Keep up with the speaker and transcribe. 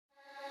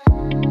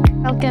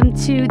welcome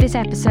to this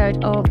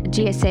episode of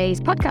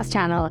GSA's podcast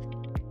channel.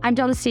 I'm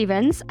Donna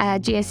Stevens,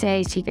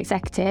 GSA's Chief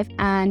Executive,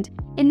 and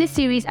in this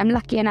series I'm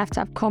lucky enough to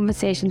have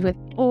conversations with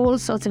all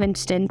sorts of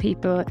interesting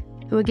people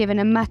who are given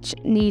a much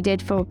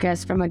needed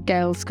focus from a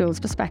girls' school's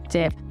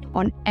perspective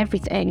on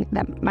everything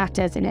that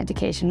matters in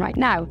education right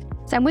now.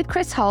 So I'm with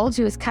Chris Hald,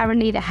 who is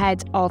currently the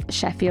head of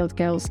Sheffield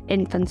Girls'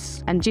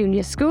 Infants and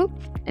Junior School,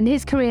 and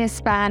his career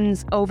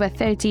spans over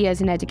 30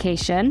 years in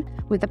education,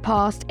 with the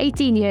past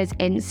 18 years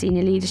in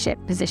senior leadership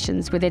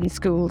positions within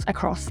schools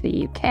across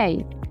the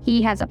UK.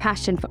 He has a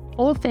passion for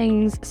all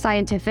things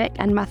scientific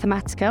and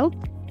mathematical,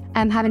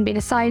 having been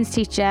a science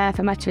teacher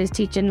for much of his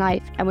teaching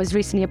life, and was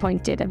recently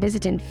appointed a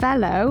visiting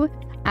fellow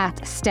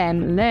at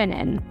STEM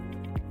Learning.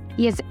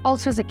 He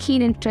also has a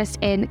keen interest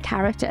in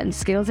character and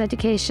skills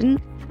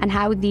education and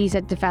how these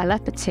are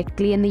developed,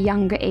 particularly in the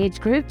younger age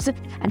groups,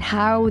 and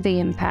how they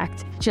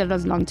impact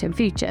children's long-term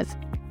futures.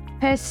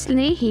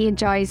 Personally, he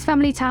enjoys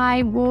family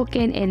time,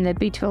 walking in the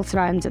beautiful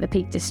surrounds of the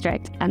Peak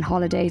District, and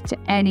holidays to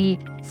any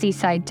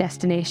seaside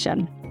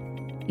destination.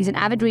 He's an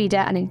avid reader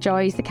and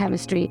enjoys the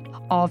chemistry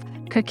of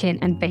cooking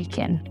and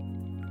baking.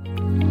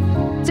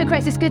 So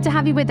Chris, it's good to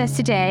have you with us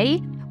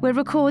today. We're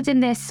recording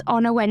this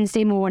on a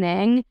Wednesday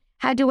morning.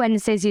 How do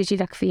Wednesdays usually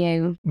look for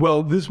you?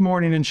 Well, this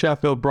morning in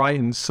Sheffield, bright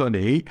and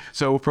sunny.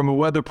 So from a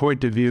weather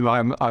point of view,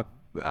 I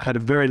had a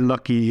very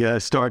lucky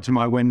start to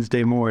my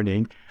Wednesday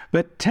morning.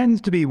 But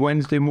tends to be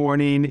Wednesday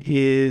morning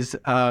is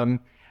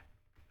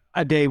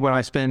a day when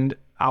I spend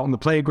out on the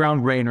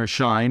playground, rain or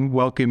shine,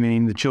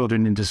 welcoming the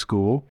children into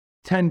school.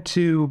 Tend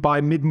to, by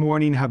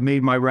mid-morning, have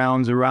made my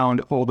rounds around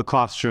all the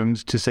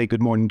classrooms to say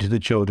good morning to the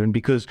children,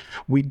 because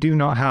we do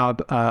not have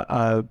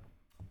a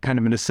kind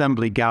of an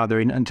assembly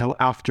gathering until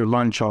after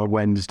lunch on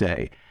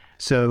Wednesday.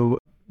 So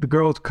the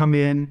girls come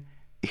in,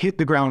 hit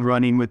the ground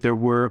running with their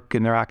work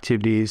and their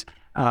activities,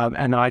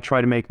 and I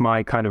try to make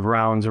my kind of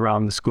rounds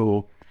around the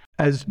school.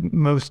 As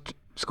most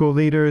school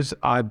leaders,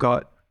 I've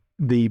got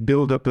the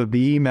build-up of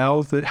the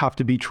emails that have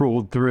to be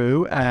trawled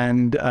through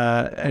and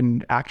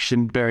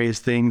action various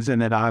things,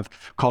 and then I have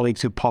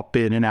colleagues who pop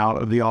in and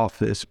out of the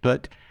office.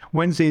 But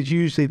Wednesday is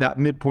usually that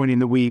midpoint in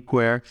the week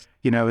where,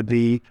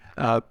 the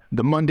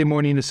Monday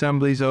morning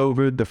assembly's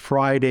over, the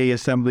Friday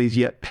assembly's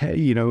yet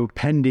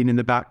pending in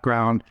the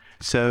background.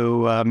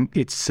 So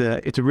it's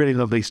a really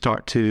lovely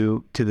start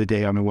to the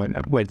day on a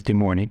Wednesday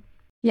morning.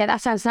 Yeah,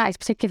 that sounds nice,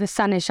 particularly the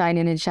sun is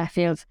shining in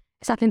Sheffield.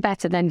 It's nothing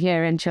better than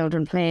hearing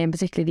children playing,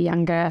 particularly the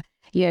younger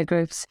year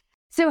groups.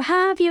 So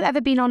have you ever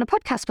been on a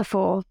podcast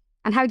before?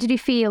 And how did you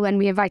feel when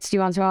we invited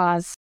you onto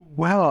ours?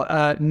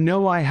 Well,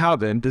 no, I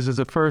haven't. This is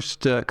the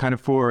first kind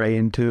of foray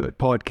into a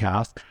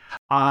podcast.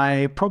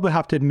 I probably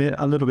have to admit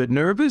a little bit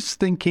nervous,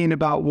 thinking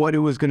about what it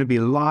was going to be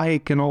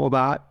like and all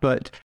that,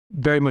 but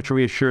very much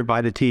reassured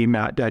by the team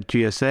at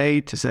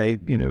GSA to say,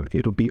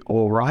 it'll be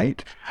all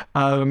right.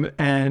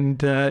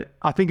 And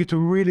I think it's a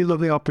really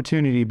lovely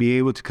opportunity to be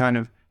able to kind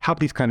of have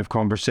these kind of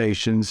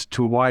conversations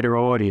to a wider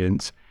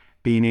audience,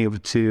 being able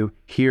to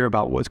hear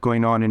about what's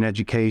going on in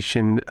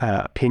education,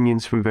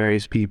 opinions from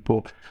various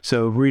people.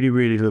 So really,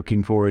 really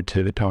looking forward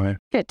to the time.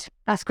 Good.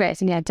 That's great.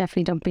 And yeah,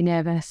 definitely don't be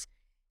nervous.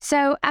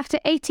 So after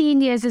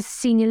 18 years as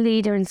senior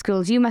leader in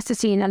schools, you must have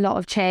seen a lot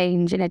of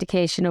change in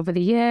education over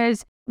the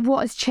years. What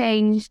has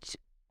changed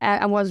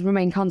and what has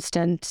remained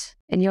constant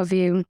in your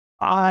view?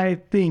 I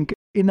think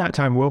in that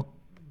time,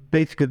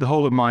 basically the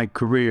whole of my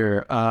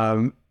career,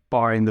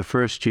 barring the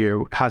first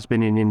year, has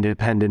been in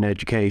independent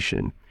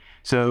education.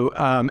 So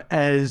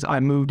as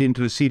I moved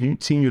into a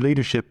senior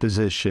leadership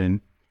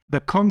position, the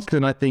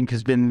constant, I think,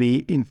 has been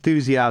the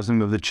enthusiasm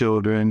of the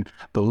children,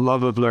 the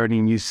love of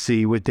learning you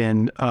see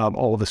within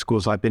all the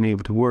schools I've been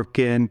able to work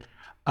in,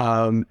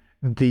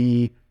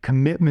 the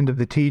commitment of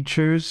the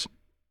teachers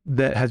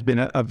that has been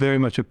a very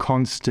much a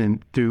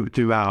constant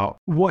throughout.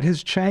 What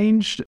has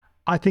changed?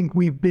 I think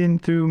we've been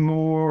through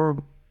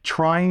more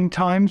trying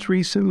times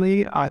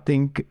recently. I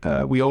think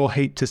we all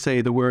hate to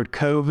say the word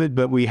COVID,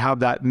 but we have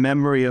that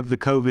memory of the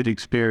COVID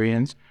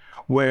experience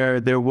where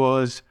there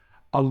was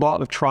a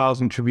lot of trials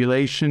and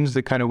tribulations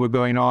that kind of were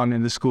going on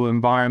in the school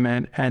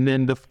environment, and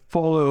then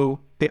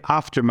the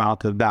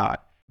aftermath of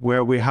that,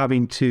 where we're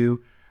having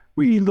to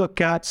really look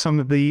at some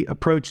of the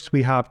approaches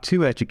we have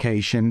to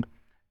education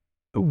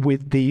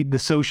with the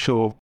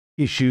social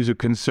issues or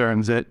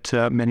concerns that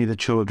many of the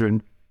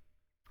children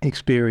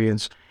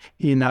experience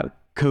in that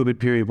COVID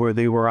period where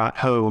they were at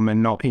home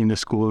and not in the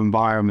school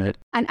environment.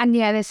 And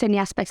yeah, there's so many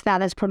aspects there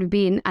that's probably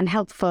been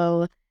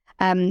unhelpful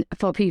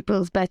for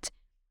pupils, but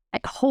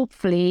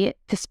hopefully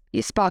this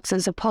sparks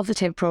sense of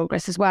positive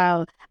progress as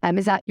well.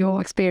 Is that your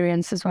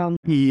experience as well?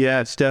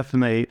 Yes,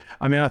 definitely.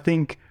 I mean, I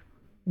think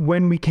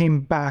when we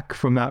came back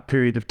from that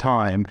period of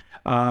time,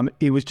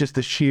 it was just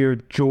the sheer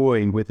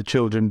joy with the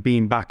children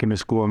being back in a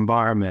school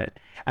environment.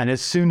 And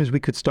as soon as we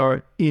could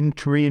start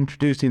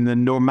reintroducing the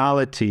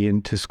normality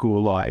into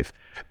school life,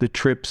 the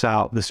trips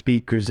out, the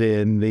speakers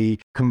in, the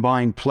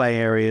combined play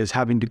areas,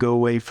 having to go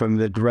away from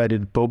the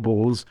dreaded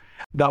bubbles,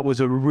 that was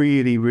a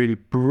really, really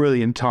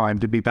brilliant time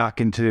to be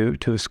back into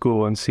a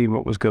school and see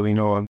what was going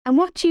on. And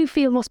what do you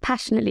feel most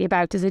passionately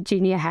about as a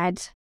junior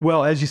head?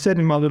 Well, as you said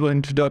in my little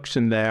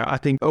introduction there, I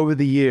think over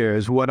the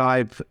years, what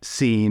I've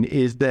seen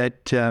is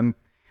that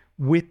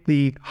with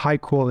the high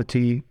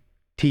quality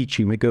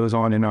teaching that goes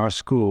on in our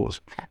schools,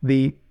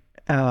 the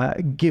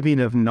giving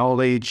of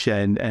knowledge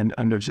and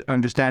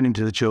understanding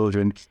to the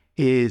children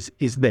is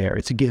there.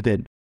 It's a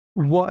given.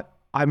 What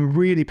I'm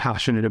really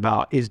passionate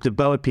about is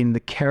developing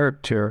the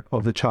character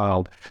of the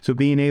child. So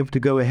being able to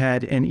go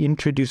ahead and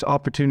introduce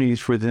opportunities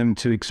for them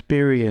to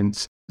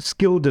experience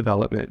skill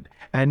development.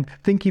 And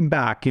thinking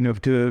back,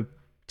 to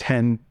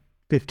 10,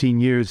 15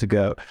 years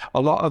ago,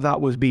 a lot of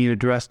that was being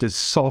addressed as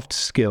soft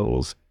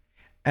skills.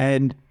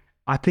 And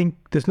I think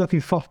there's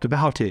nothing soft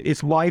about it.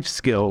 It's life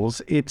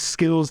skills. It's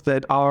skills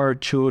that our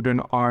children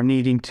are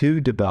needing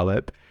to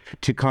develop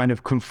to kind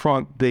of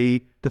confront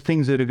the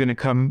things that are going to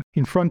come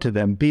in front of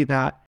them, be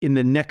that in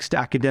the next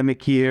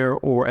academic year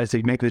or as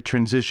they make the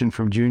transition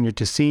from junior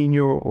to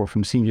senior or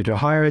from senior to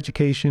higher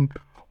education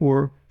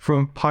or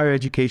from higher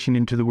education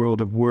into the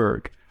world of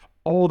work.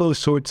 All those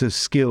sorts of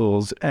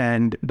skills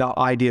and the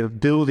idea of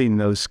building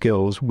those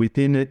skills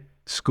within a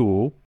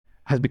school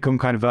has become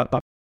kind of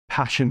a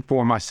passion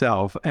for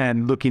myself,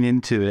 and looking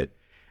into it.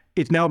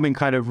 It's now been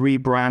kind of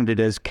rebranded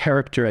as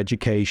character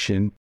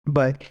education,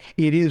 but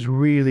it is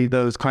really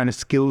those kind of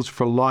skills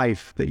for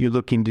life that you're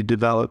looking to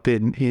develop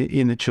in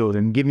the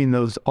children, giving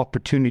those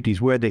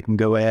opportunities where they can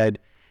go ahead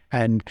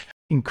and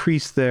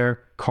increase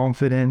their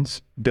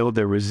confidence, build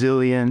their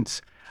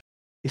resilience,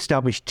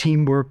 establish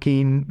team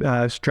working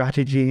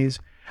strategies,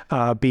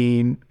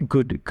 being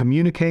good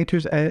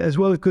communicators, as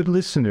well as good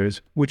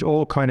listeners, which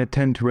all kind of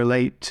tend to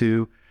relate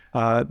to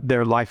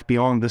their life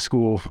beyond the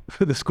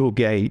school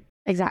gate.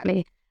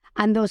 Exactly.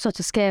 And those sorts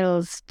of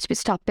skills, to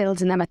start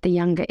building them at the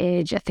younger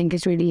age, I think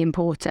is really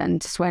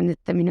important. It's when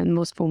they're in the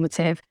most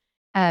formative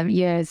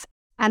years.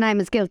 And I'm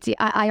as guilty.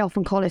 I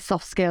often call it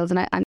soft skills, and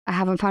I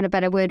haven't found a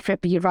better word for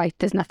it, but you're right,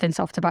 there's nothing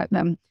soft about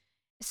them.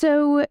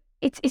 So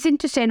it's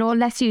interesting, or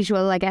less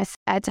usual, I guess,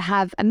 to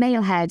have a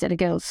male head at a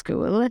girls'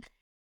 school.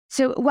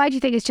 So why do you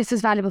think it's just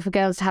as valuable for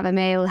girls to have a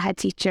male head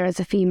teacher as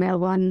a female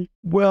one?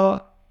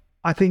 Well,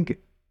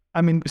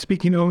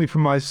 speaking only for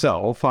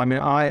myself,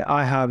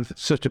 I have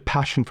such a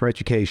passion for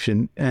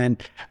education.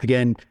 And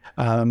again,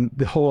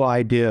 the whole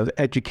idea of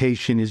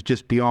education is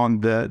just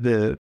beyond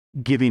the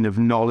giving of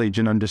knowledge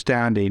and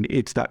understanding.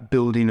 It's that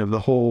building of the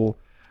whole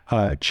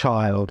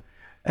child.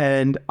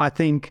 And I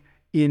think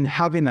in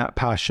having that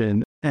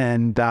passion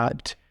and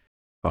that,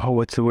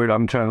 what's the word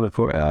I'm trying to look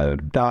for?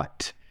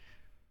 That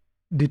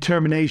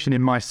determination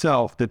in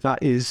myself that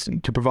is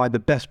to provide the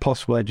best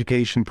possible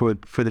education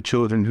for the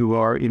children who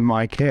are in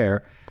my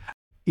care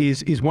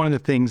is one of the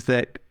things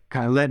that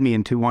kind of led me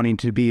into wanting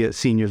to be a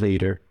senior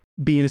leader.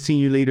 Being a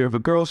senior leader of a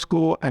girls'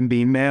 school and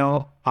being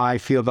male, I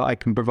feel that I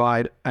can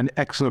provide an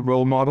excellent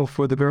role model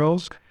for the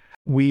girls.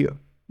 We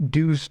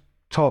do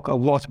talk a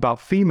lot about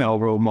female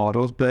role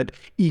models, but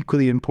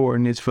equally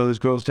important is for those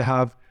girls to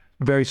have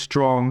very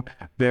strong,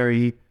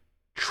 very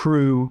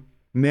true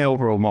male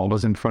role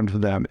models in front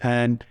of them.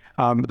 And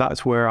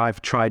that's where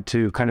I've tried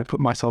to kind of put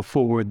myself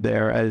forward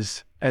there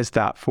as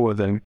that for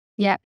them.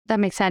 Yeah, that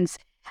makes sense.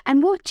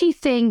 And what do you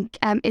think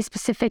is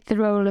specific the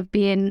role of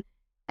being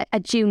a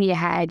junior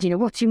head?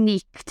 What's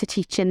unique to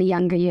teaching the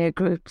younger year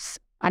groups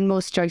and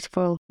most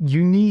joyful?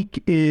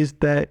 Unique is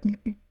that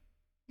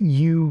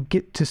you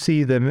get to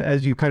see them,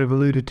 as you kind of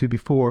alluded to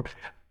before,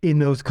 in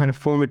those kind of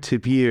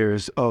formative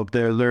years of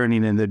their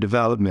learning and their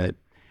development.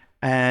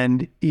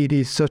 And it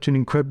is such an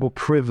incredible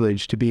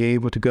privilege to be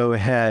able to go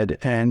ahead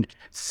and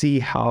see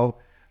how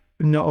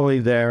not only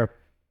their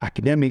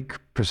academic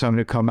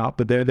persona come out,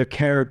 but their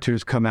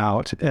characters come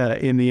out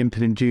in the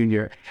infant and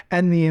junior,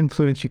 and the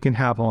influence you can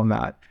have on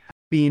that.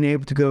 Being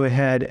able to go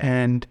ahead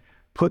and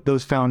put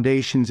those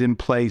foundations in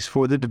place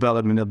for the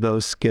development of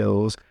those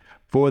skills,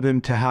 for them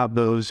to have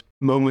those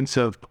moments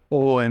of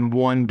awe and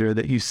wonder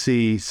that you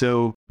see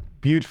so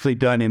beautifully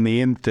done in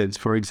the infants,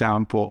 for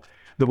example.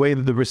 The way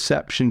that the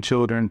reception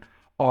children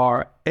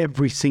are,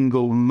 every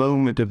single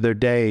moment of their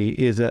day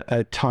is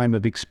a time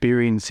of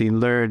experiencing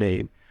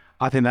learning.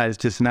 I think that is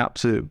just an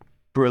absolute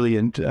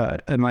brilliant,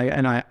 and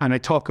I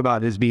talk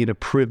about it as being a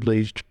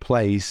privileged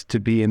place to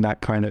be in that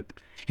kind of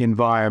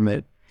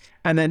environment.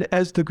 And then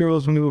as the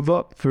girls move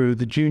up through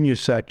the junior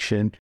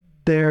section,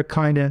 they're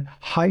kind of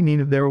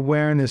heightening their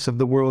awareness of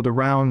the world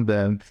around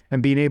them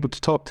and being able to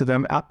talk to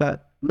them at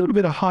that little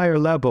bit of higher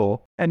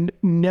level, and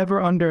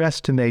never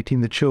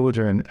underestimating the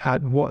children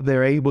at what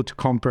they're able to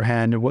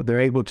comprehend and what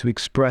they're able to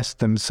express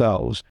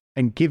themselves,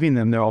 and giving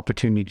them their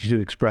opportunity to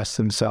express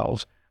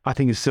themselves, I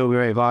think is so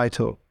very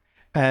vital.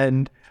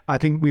 And I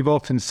think we've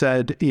often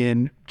said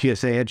in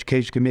GSA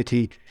Education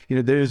Committee,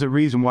 there's a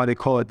reason why they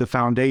call it the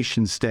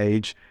foundation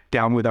stage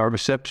down with our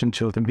reception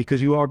children,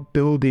 because you are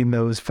building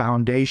those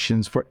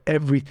foundations for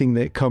everything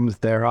that comes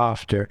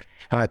thereafter.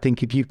 And I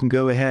think if you can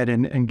go ahead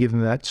and give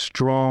them that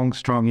strong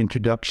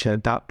introduction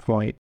at that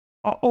point.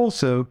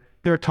 Also,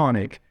 they're a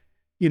tonic.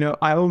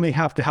 I only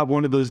have to have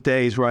one of those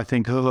days where I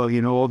think, all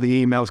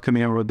the emails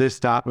coming in, or this,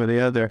 that, or the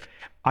other.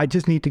 I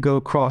just need to go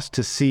across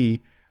to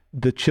see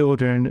the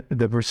children,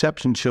 the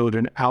reception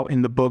children, out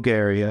in the bug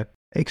area,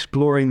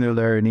 exploring their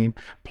learning,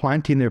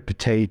 planting their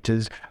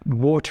potatoes,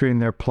 watering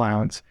their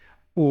plants,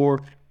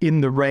 or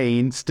in the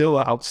rain, still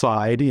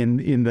outside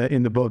in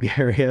the bug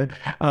area,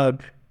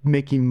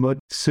 making mud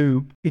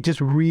soup. It just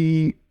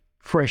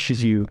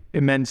refreshes you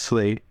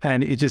immensely,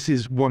 and it just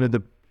is one of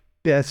the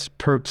best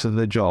perks of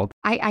the job.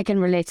 I can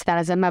relate to that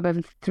as a mother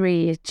of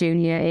 3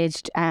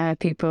 junior-aged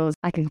pupils.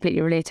 I can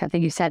completely relate to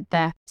everything you said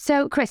there.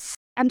 So, Chris,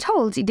 I'm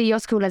told that your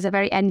school has a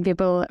very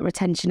enviable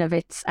retention of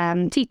its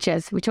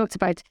teachers. We talked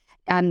about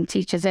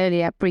teachers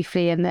earlier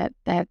briefly, and that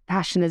their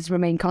passion has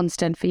remained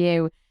constant for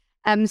you.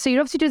 So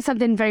you're obviously doing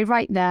something very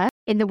right there.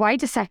 In the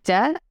wider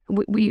sector,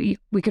 we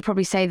could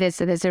probably say there's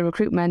a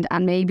recruitment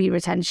and maybe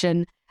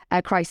retention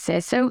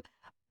crisis. So,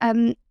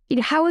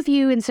 how have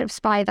you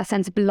inspired that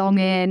sense of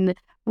belonging?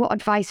 What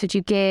advice would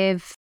you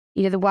give,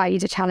 the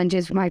wider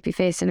challenges we might be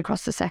facing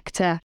across the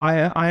sector?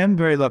 I am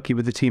very lucky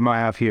with the team I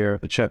have here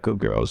at Sheffield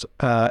Girls,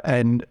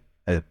 and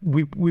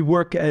we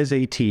work as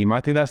a team.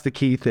 I think that's the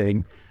key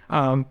thing.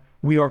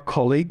 We are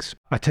colleagues.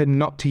 I tend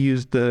not to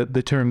use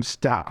the term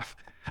staff.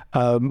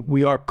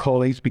 We are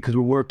colleagues because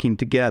we're working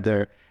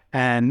together,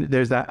 and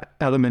there's that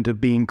element of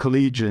being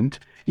collegiate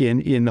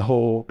in the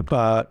whole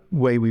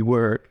way we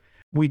work.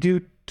 We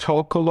do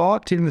talk a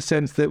lot in the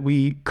sense that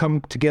we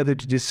come together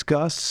to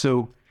discuss.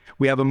 So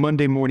we have a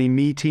Monday morning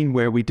meeting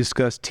where we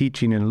discuss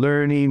teaching and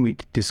learning. We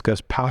discuss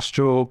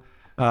pastoral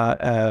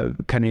kind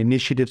of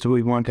initiatives that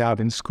we want to have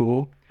in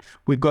school.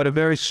 We've got a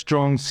very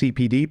strong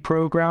CPD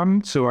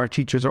program. So our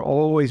teachers are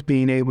always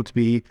being able to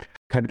be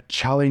kind of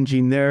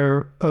challenging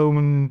their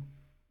own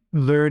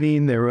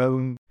learning, their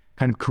own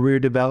kind of career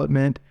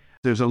development.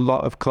 There's a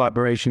lot of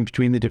collaboration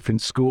between the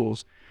different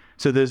schools.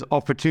 So there's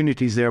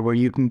opportunities there where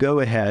you can go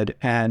ahead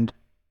and,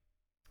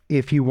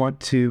 if you want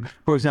to,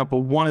 for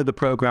example, one of the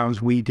programs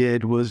we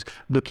did was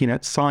looking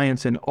at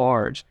science and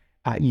art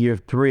at year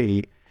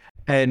 3.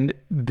 And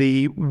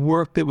the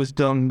work that was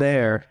done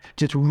there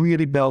just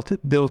really built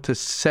a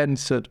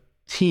sense of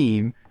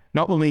team,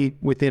 not only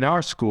within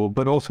our school,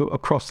 but also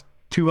across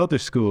 2 other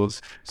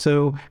schools.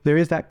 So there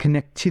is that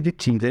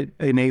connectivity that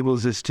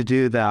enables us to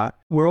do that.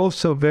 We're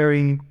also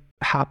very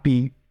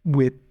happy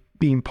with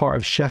being part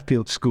of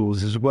Sheffield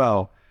schools as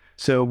well.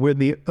 So we're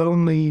the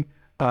only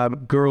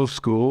girls'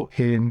 school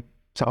in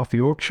South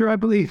Yorkshire, I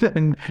believe,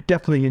 and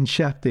definitely in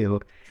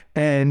Sheffield.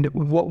 And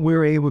what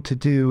we're able to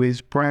do is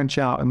branch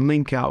out and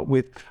link out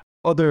with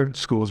other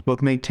schools,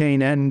 both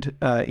maintain and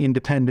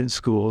independent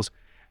schools,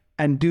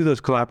 and do those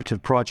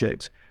collaborative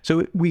projects.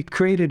 So we've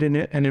created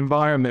an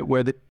environment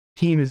where the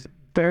team is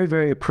very,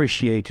 very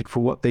appreciated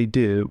for what they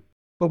do,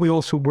 but we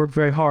also work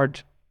very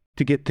hard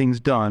to get things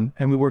done,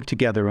 and we work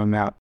together on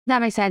that. That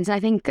makes sense.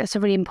 I think that's a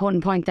really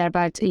important point there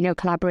about,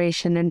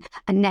 collaboration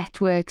and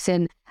networks.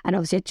 And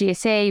obviously at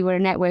GSA, we're a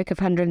network of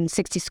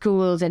 160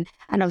 schools. And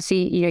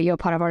obviously, you're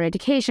part of our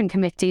education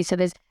committee. So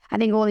there's, I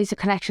think, all these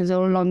connections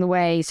all along the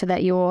way, so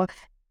that your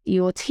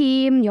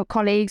team, your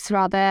colleagues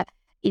rather,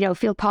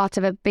 feel part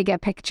of a bigger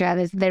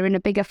picture. They're in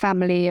a bigger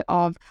family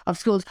of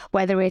schools,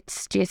 whether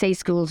it's GSA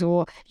schools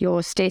or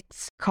your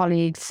state's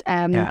colleagues.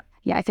 I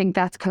think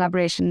that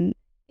collaboration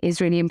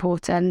is really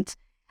important.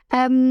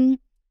 Can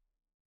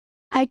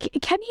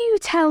you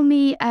tell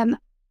me a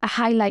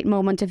highlight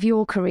moment of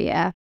your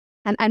career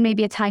and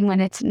maybe a time when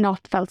it's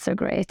not felt so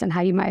great and how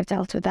you might have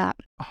dealt with that?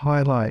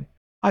 Highlight.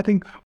 I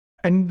think,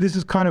 and this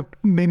is kind of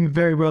maybe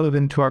very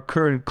relevant to our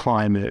current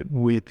climate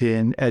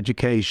within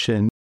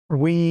education.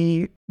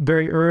 We,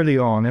 very early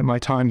on in my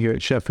time here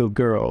at Sheffield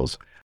Girls,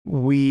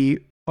 we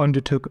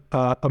undertook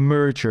a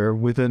merger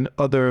with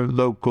another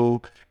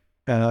local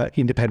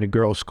independent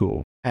girls'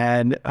 school.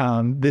 And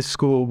this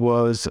school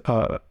was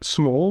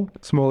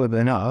smaller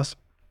than us.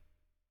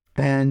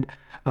 And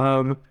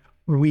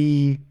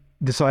we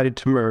decided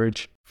to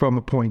merge from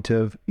a point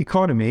of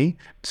economy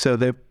so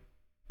that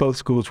both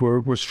schools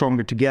were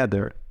stronger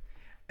together.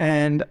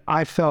 And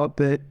I felt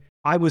that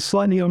I was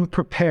slightly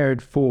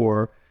unprepared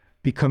for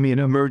becoming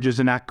a mergers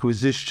and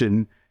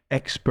acquisition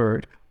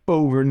expert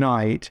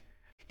overnight.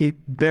 It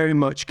very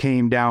much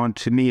came down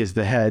to me as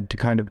the head to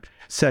kind of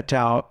set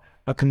out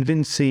a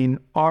convincing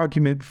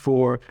argument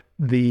for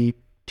the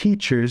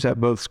teachers at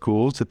both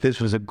schools that this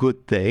was a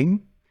good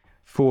thing,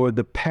 for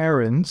the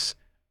parents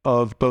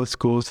of both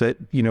schools that,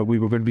 we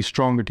were going to be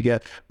stronger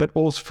together, but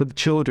also for the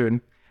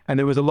children. And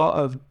there was a lot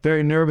of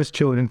very nervous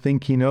children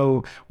thinking,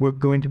 we're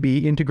going to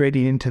be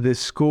integrating into this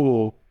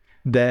school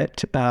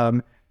that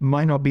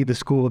might not be the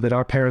school that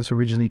our parents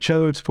originally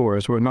chose for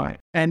us, or not.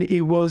 And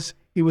it was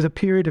a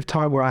period of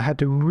time where I had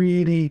to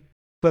really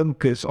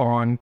focus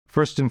on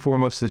first and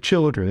foremost the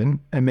children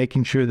and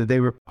making sure that they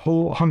were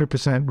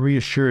 100%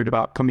 reassured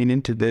about coming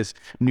into this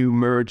new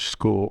merged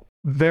school.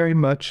 Very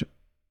much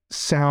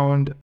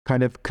sound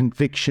kind of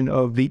conviction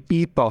of the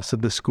ethos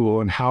of the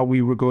school and how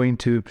we were going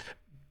to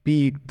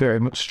be very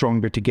much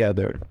stronger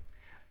together.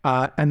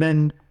 And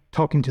then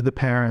talking to the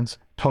parents,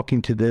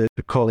 talking to the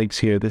colleagues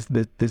here,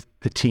 the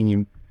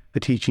team, the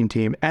teaching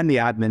team, and the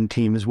admin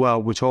team as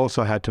well, which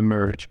also had to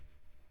merge.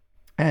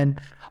 And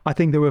I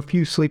think there were a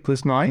few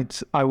sleepless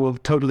nights, I will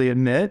totally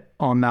admit,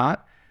 on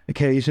that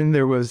occasion.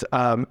 There was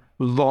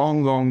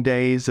long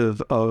days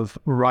of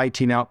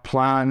writing out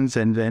plans,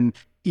 and then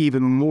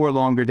even more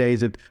longer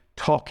days of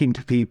talking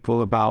to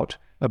people about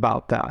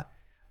that.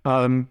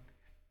 And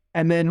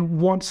then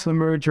once the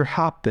merger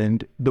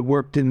happened, the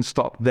work didn't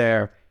stop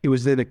there. It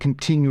was then a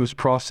continuous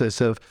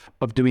process of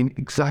doing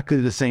exactly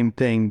the same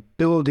thing,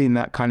 building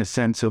that kind of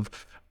sense of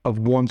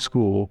one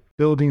school,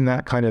 building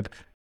that kind of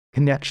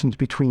connections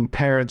between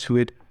parents who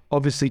had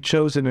obviously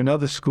chosen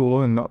another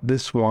school and not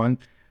this one,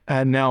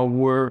 and now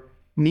were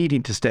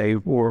needing to stay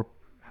or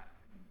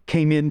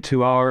came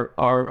into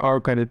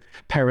our kind of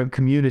parent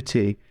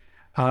community.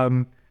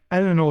 And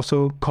then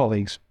also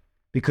colleagues,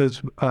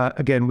 because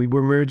again, we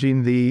were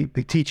merging the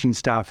teaching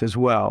staff as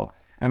well.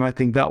 And I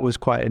think that was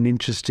quite an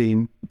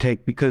interesting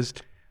take, because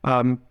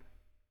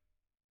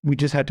we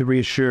just had to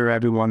reassure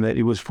everyone that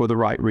it was for the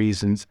right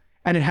reasons.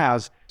 And it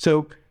has.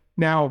 So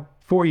now,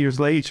 4 years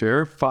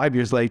later, 5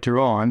 years later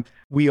on,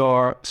 we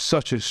are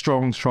such a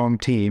strong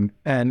team.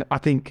 And I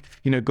think,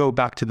 go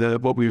back to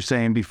what we were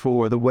saying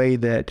before, the way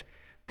that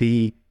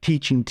the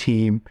teaching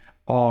team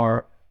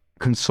are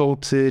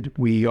consulted,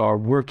 we are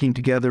working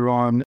together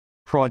on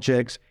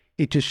projects.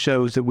 It just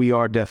shows that we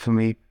are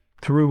definitely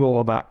through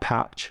all that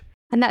patch.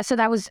 And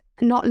that was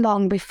not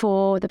long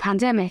before the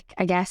pandemic,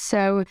 I guess.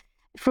 So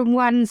from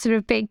one sort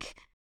of big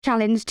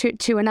challenge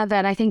to another,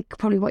 and I think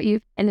probably what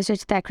you've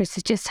illustrated there, Chris,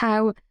 is just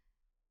how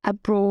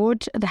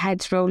broad the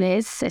head's role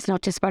is. It's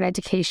not just about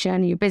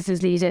education, your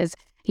business leaders,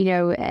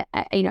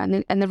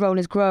 and the role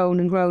has grown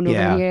over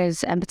the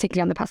years, and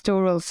particularly on the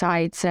pastoral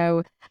side.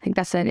 So I think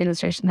that's an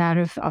illustration there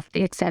of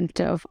the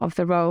extent of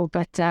the role.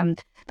 But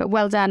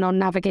well done on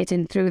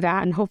navigating through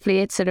that, and hopefully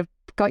it sort of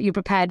got you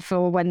prepared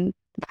for when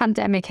the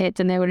pandemic hit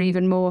and there were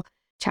even more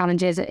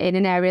challenges in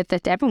an area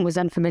that everyone was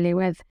unfamiliar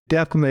with.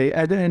 Definitely.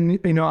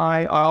 And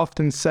I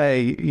often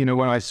say,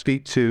 when I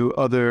speak to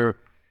other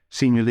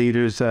senior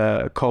leaders,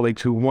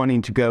 colleagues who are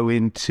wanting to go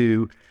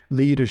into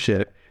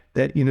leadership,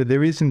 that,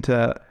 there isn't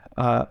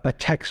a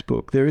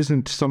textbook. There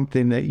isn't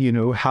something that,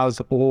 has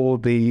all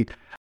the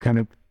kind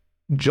of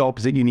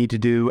jobs that you need to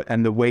do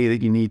and the way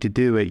that you need to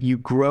do it. You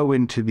grow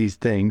into these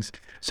things.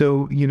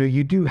 So,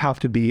 you do have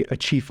to be a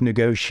chief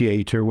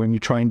negotiator when you're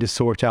trying to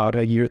sort out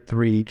a year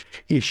 3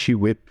 issue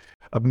with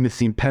a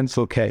missing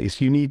pencil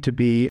case. You need to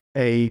be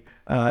a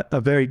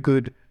very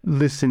good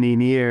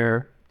listening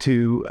ear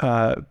to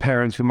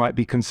parents who might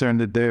be concerned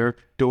that their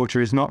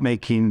daughter is not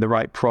making the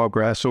right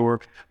progress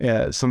or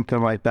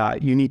something like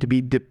that. You need to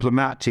be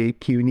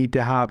diplomatic. You need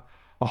to have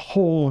a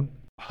whole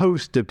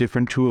host of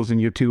different tools in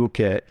your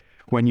toolkit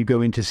when you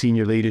go into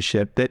senior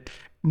leadership, that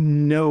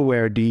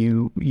nowhere do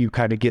you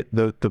kind of get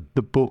the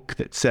book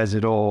that says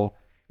it all.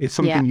 It's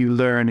something you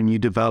learn and you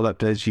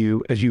develop as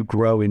you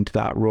grow into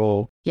that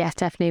role. Yes,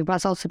 definitely.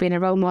 Whilst also being a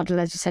role model,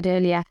 as you said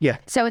earlier. Yeah.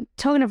 So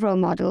talking of role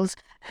models,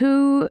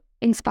 who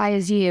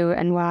inspires you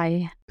and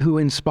why? Who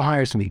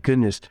inspires me?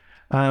 Goodness.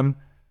 I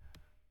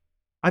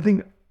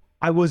think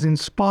I was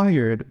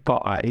inspired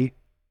by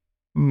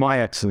my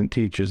excellent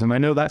teachers. And I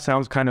know that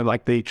sounds kind of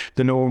like the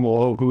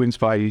normal, who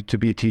inspired you to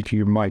be a teacher?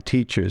 You're my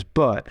teachers.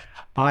 But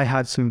I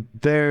had some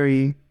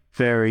very,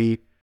 very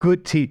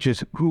good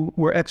teachers who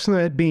were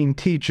excellent at being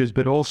teachers,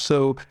 but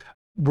also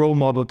role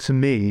model to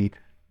me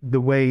the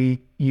way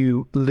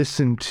you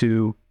listen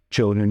to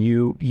children,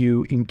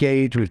 you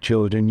engage with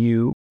children,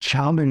 you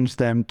challenge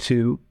them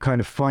to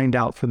kind of find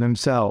out for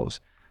themselves.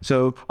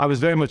 So I was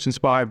very much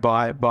inspired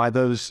by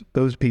those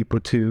people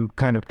to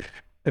kind of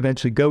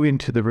eventually go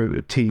into the route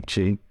of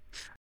teaching.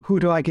 Who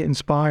do I get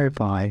inspired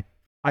by?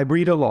 I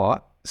read a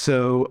lot.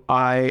 So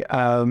I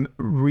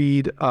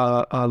read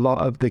a lot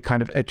of the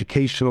kind of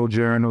educational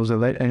journals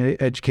and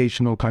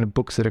educational kind of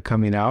books that are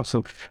coming out.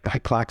 So Guy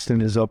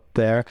Claxton is up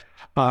there.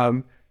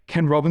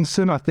 Ken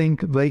Robinson, I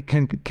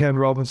think Ken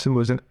Robinson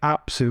was an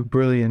absolute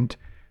brilliant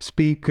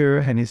speaker,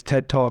 and his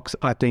TED Talks,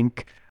 I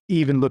think,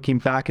 even looking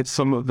back at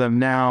some of them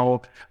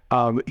now,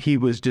 he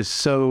was just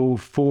so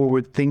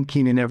forward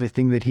thinking in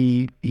everything that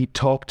he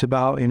talked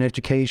about in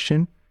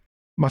education.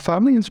 My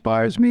family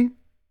inspires me.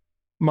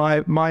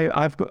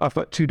 I've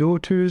got 2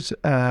 daughters.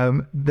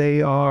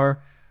 They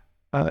are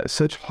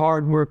such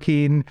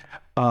hardworking,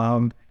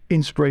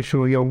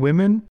 inspirational young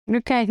women.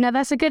 Okay, now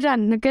that's a good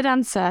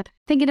answer.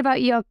 Thinking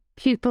about your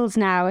pupils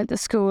now at the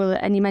school,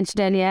 and you mentioned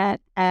earlier,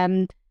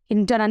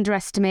 you don't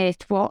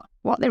underestimate what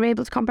they're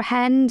able to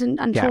comprehend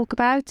and talk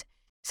about.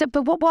 So,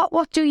 but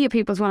what do your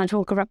pupils want to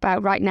talk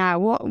about right now?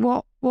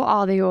 What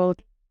are they all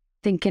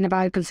thinking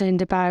about,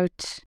 concerned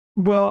about?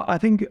 Well, I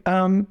think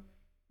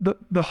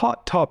the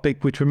hot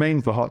topic, which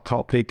remains the hot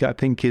topic, I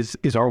think,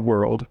 is our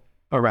world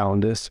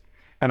around us.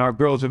 And our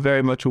girls are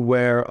very much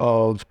aware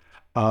of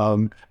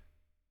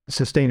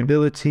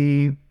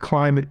sustainability,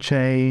 climate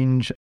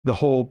change, the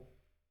whole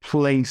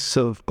place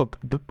of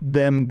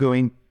them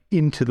going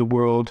into the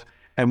world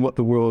and what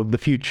the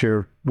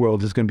future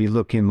world is going to be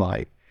looking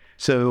like.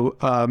 So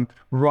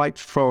right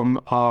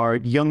from our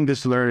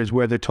youngest learners,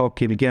 where they're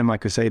talking, again,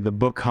 like I say, the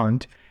book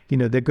hunt,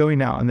 they're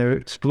going out and they're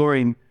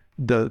exploring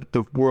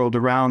the world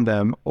around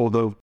them,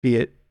 although be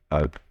it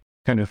a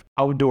kind of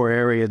outdoor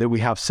area that we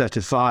have set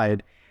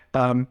aside.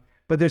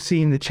 But they're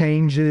seeing the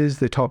changes,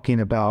 they're talking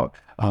about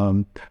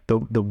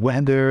the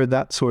weather,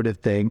 that sort of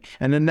thing.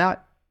 And then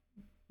that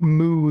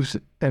moves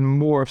and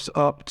morphs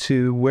up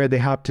to where they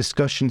have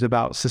discussions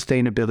about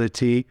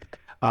sustainability,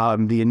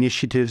 the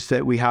initiatives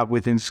that we have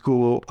within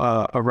school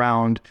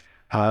around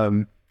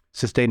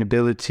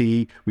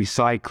sustainability,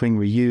 recycling,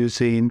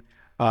 reusing.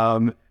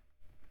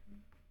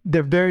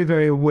 They're very,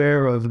 very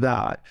aware of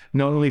that,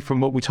 not only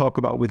from what we talk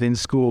about within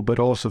school, but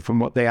also from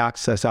what they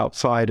access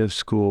outside of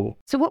school.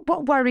 So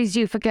what worries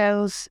you for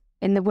girls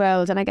in the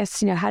world? And I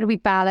guess, how do we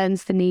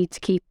balance the need to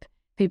keep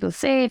people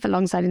safe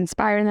alongside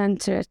inspiring them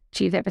to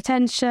achieve their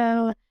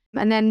potential?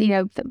 And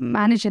then,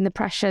 managing the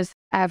pressures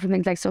from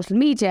things like social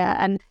media.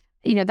 And,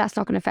 that's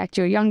not going to affect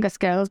your youngest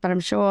girls, but I'm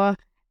sure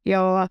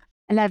your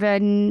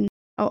 11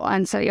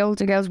 and slightly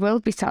older girls will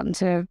be starting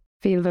to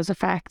feel those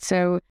effects.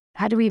 So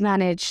how do we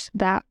manage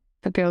that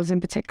for girls in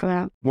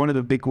particular? One of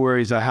the big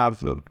worries I have,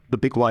 the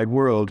big wide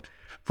world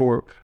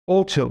for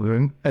all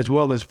children, as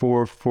well as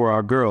for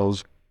our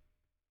girls,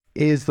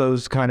 is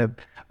those kind of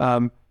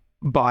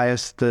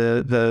bias,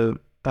 the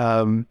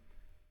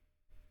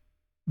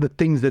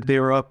things that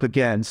they're up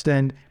against.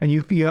 And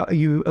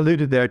you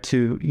alluded there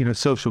to,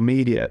 social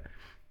media.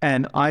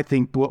 And I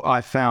think what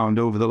I found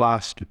over the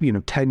last,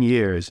 10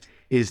 years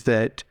is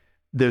that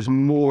there's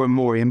more and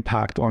more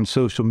impact on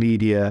social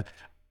media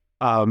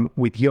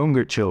with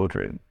younger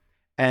children.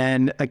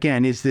 And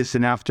again, is this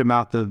an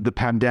aftermath of the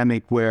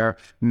pandemic where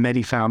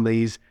many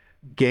families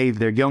gave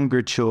their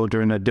younger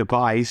children a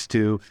device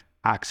to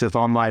access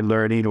online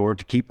learning or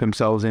to keep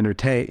themselves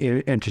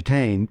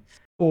entertained?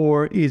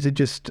 Or is it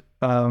just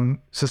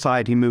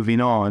society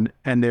moving on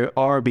and they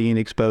are being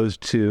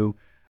exposed to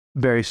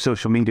various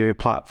social media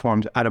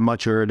platforms at a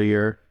much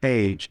earlier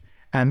age?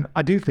 And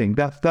I do think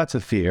that's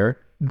a fear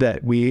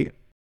that we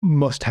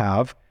must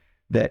have,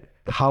 that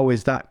how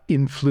is that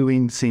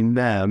influencing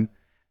them?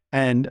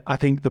 And I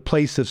think the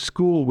place of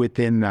school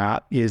within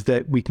that is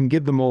that we can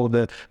give them all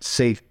the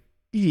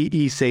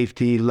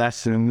e-safety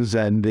lessons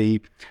and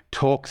the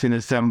talks in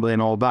assembly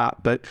and all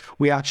that, but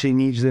we actually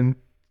need them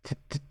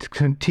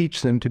to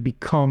teach them to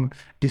become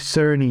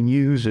discerning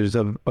users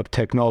of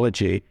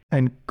technology.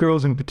 And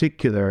girls in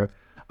particular,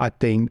 I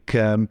think,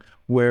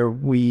 where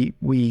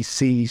we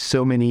see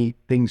so many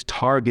things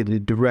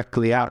targeted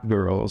directly at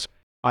girls,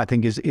 I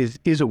think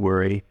is a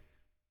worry.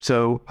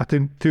 So I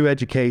think through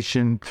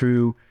education,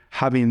 through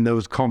having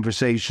those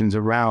conversations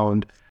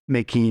around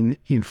making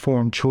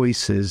informed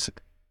choices,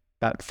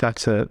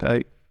 that's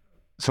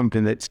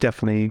something that's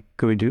definitely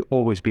going to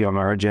always be on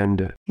our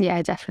agenda.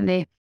 Yeah,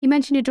 definitely. You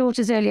mentioned your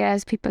daughters earlier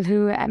as people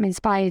who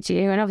inspired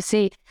you. And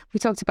obviously, we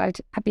talked about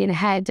being a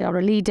head or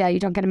a leader. You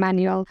don't get a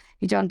manual.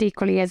 You don't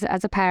equally as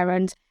a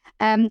parent.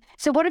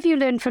 So what have you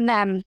learned from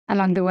them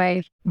along the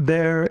way?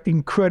 Their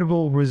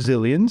incredible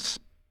resilience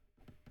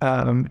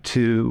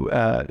to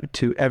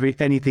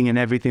anything and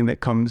everything that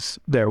comes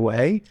their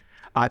way.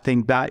 I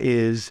think that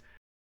is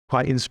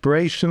quite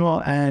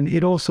inspirational. And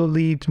it also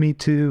leads me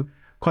to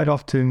quite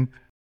often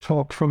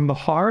talk from the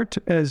heart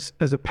as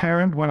a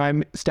parent. When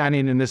I'm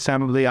standing in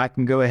assembly, I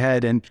can go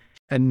ahead and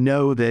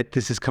know that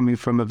this is coming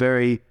from a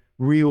very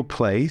real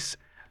place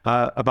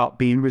about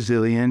being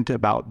resilient,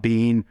 about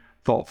being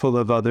thoughtful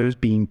of others,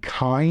 being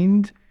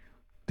kind.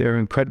 They're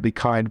incredibly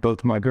kind, both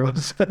of my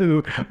girls,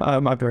 who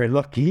I'm very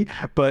lucky.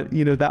 But,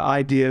 that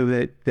idea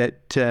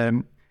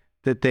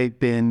that they've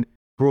been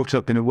brought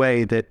up in a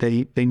way that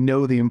they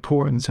know the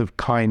importance of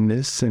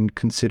kindness and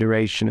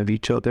consideration of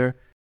each other.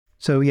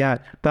 So, yeah,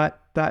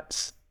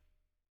 that's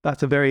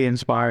a very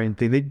inspiring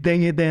thing.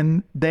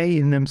 They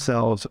in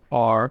themselves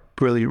are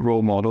brilliant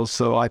role models.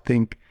 So I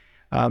think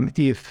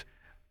if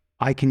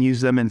I can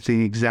use them as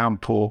an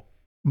example,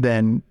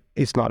 then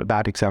it's not a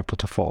bad example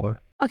to follow.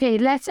 Okay,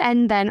 let's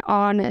end then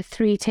on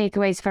 3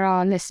 takeaways for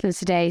our listeners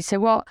today.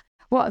 So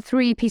what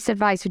 3 pieces of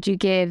advice would you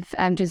give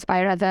to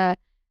inspire other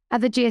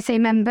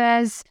GSA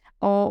members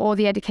or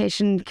the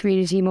education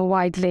community more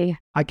widely?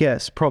 I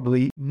guess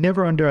probably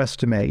never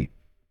underestimate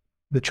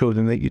the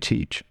children that you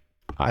teach.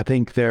 I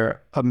think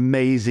they're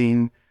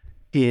amazing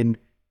in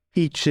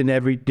each and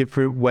every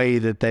different way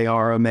that they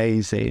are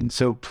amazing.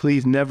 So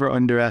please never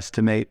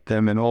underestimate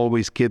them and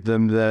always give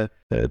them the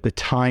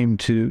time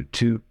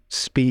to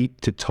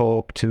speak, to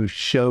talk, to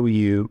show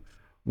you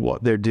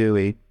what they're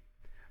doing.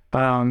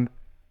 I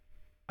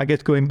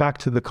guess going back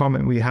to the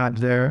comment we had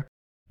there,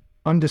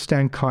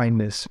 understand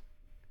kindness.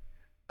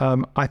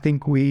 I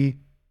think we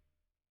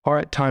are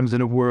at times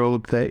in a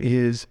world that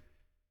is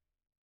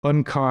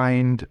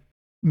unkind,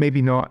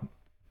 maybe not.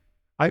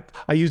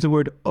 I use the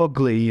word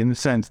ugly in the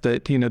sense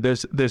that,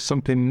 there's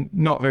something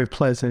not very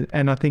pleasant.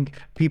 And I think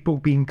people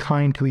being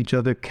kind to each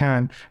other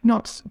can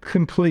not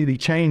completely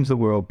change the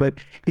world, but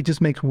it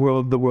just makes the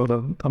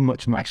world a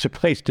much nicer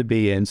place to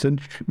be in. So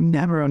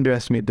never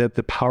underestimate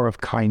the power of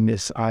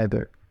kindness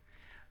either.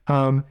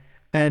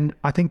 And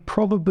I think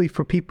probably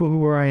for people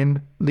who are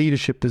in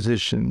leadership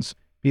positions,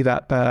 be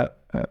that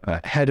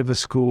a head of a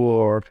school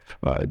or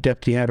a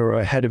deputy head or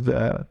a head of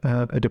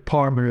a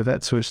department or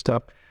that sort of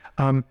stuff,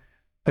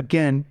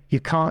 again, you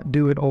can't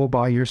do it all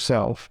by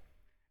yourself.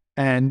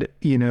 And,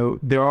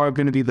 there are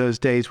going to be those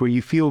days where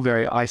you feel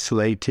very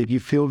isolated, you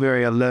feel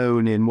very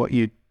alone in what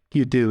you're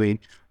doing,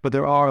 but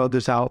there are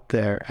others out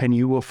there, and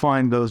you will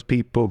find those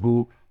people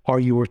who are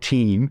your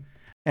team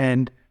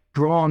and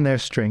draw on their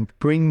strength,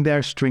 bring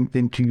their strength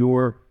into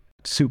your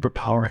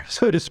superpower,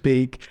 so to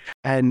speak,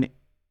 and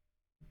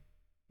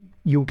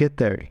you'll get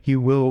there. You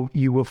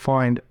will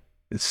find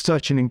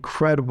such an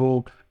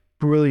incredible,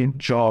 brilliant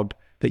job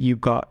that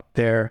you've got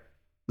there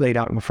laid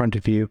out in front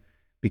of you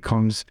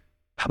becomes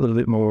a little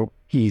bit more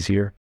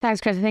easier. Thanks,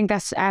 Chris. I think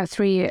that's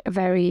 3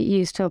 very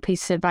useful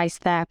pieces of advice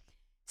there.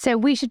 So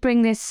we should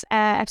bring this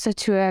episode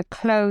to a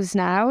close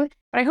now.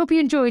 But I hope you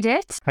enjoyed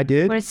it. I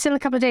did. Well, it's still a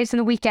couple of days in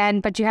the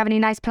weekend, but do you have any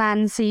nice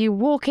plans? Are you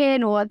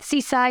walking or at the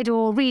seaside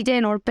or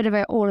reading or a bit of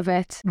it, all of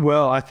it?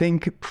 Well, I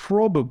think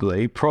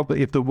probably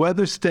if the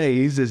weather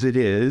stays as it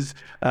is,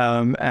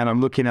 and I'm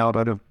looking out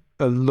at a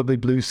lovely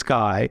blue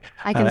sky.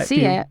 I can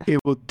see it. It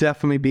will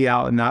definitely be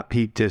out in that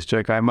Peak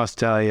District, I must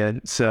tell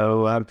you.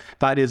 So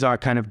that is our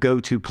kind of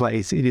go-to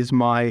place. It is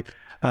my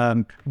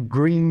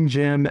green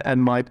gym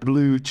and my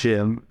blue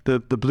gym. The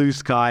blue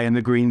sky and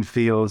the green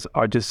fields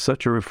are just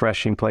such a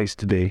refreshing place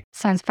to be.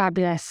 Sounds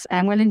fabulous.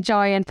 And we'll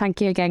enjoy, and thank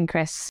you again,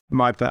 Chris.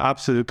 My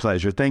absolute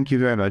pleasure. Thank you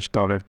very much,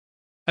 Donna.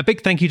 A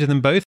big thank you to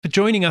them both for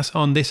joining us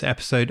on this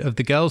episode of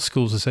the Girls'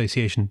 Schools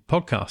Association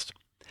podcast.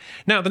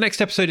 Now, the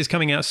next episode is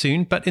coming out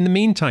soon, but in the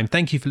meantime,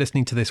 thank you for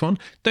listening to this one.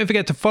 Don't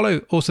forget to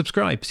follow or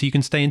subscribe so you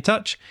can stay in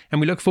touch,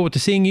 and we look forward to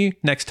seeing you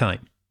next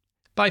time.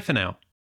 Bye for now.